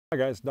Hi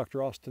guys,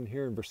 Dr. Austin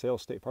here in Versicolor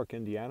State Park,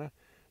 Indiana.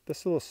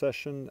 This little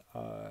session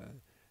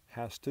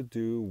has to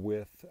do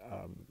with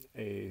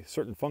a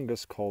certain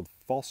fungus called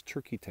false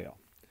turkey tail.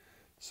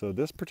 So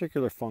this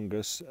particular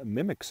fungus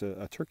mimics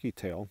a turkey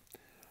tail,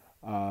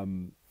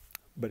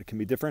 but it can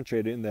be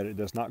differentiated in that it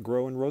does not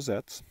grow in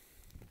rosettes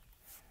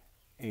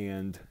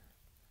and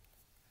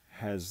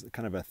has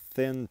kind of a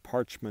thin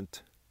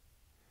parchment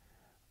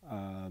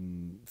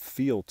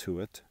feel to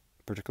it,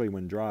 particularly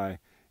when dry.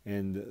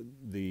 And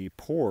the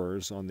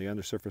pores on the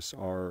undersurface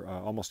are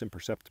almost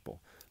imperceptible.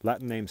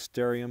 Latin name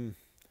Stereum,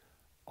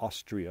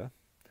 ostrea.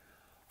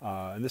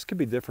 And this can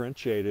be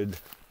differentiated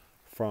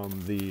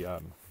from the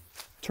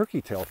turkey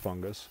tail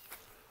fungus,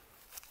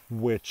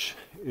 which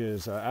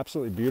is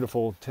absolutely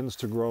beautiful, tends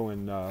to grow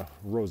in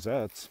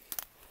rosettes.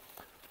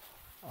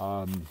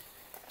 I'm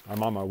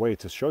on my way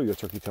to show you a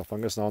turkey tail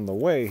fungus, and on the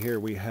way here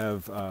we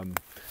have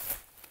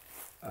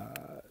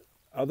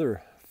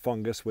other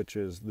fungus,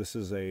 this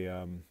is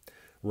a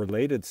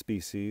related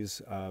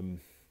species,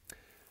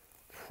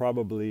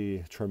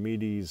 probably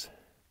Trametes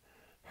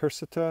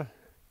hirsita,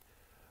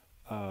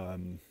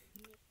 and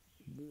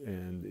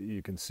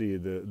you can see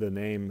the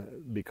name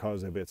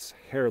because of its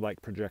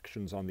hair-like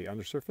projections on the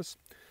undersurface.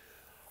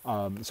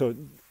 So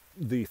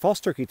the false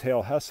turkey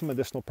tail has some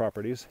medicinal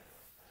properties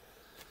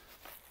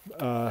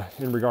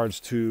in regards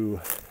to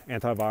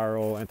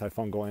antiviral,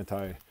 antifungal,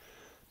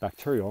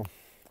 anti-bacterial.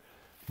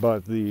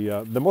 But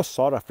the most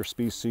sought after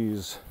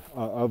species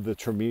of the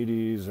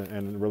Trametes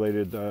and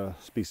related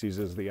species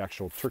is the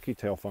actual turkey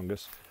tail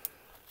fungus.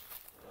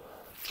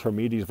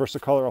 Trametes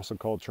versicolor, also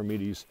called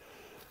Trametes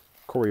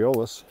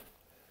coriolis.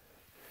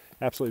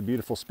 Absolutely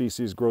beautiful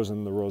species, grows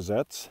in the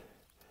rosettes.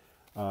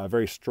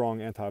 Very strong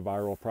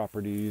antiviral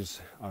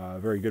properties,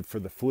 very good for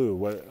the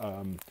flu.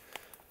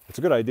 It's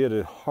a good idea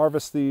to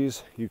harvest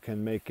these. You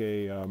can make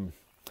a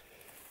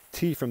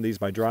tea from these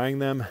by drying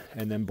them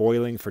and then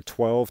boiling for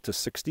 12 to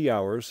 60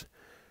 hours,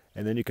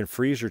 and then you can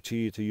freeze your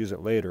tea to use it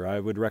later. I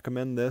would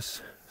recommend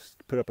this.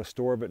 Put up a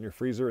store of it in your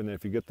freezer, and then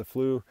if you get the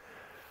flu,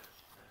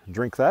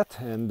 drink that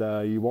and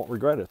you won't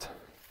regret it.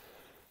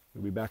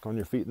 You'll be back on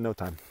your feet in no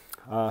time.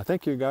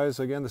 Thank you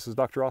guys again. This is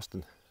Dr.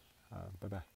 Austin. Bye-bye.